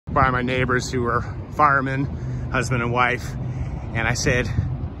by my neighbors who are firemen, husband and wife, and I said,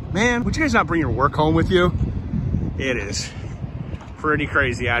 man, would you guys not bring your work home with you? It is pretty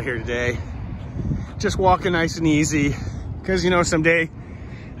crazy out here today. Just walking nice and easy, because, you know, someday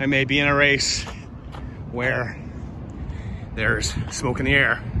I may be in a race where there's smoke in the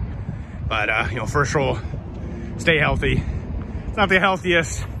air. But, you know, first rule, stay healthy. It's not the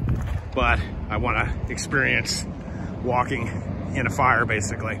healthiest, but I want to experience walking in a fire,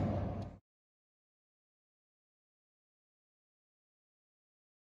 basically.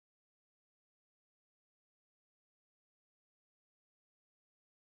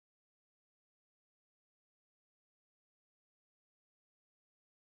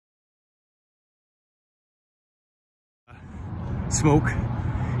 Smoke.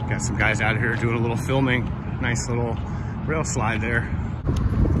 Got some guys out here doing a little filming. Nice little rail slide there.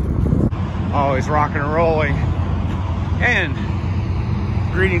 Always rocking and rolling. And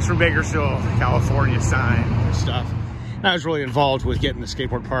greetings from Bakersfield, California sign and stuff. And I was really involved with getting the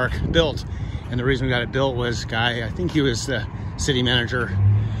skateboard park built. And the reason we got it built was Guy, I think he was the city manager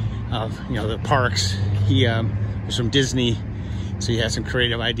of, you know, the parks. He was from Disney, so he had some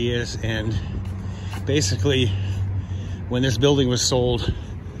creative ideas. And basically, when this building was sold,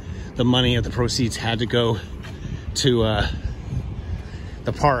 the money of the proceeds had to go to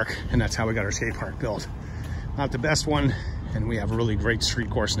the park, and that's how we got our skate park built. Not the best one, and we have a really great street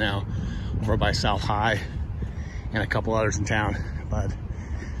course now over by South High and a couple others in town, but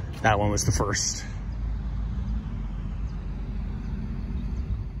that one was the first.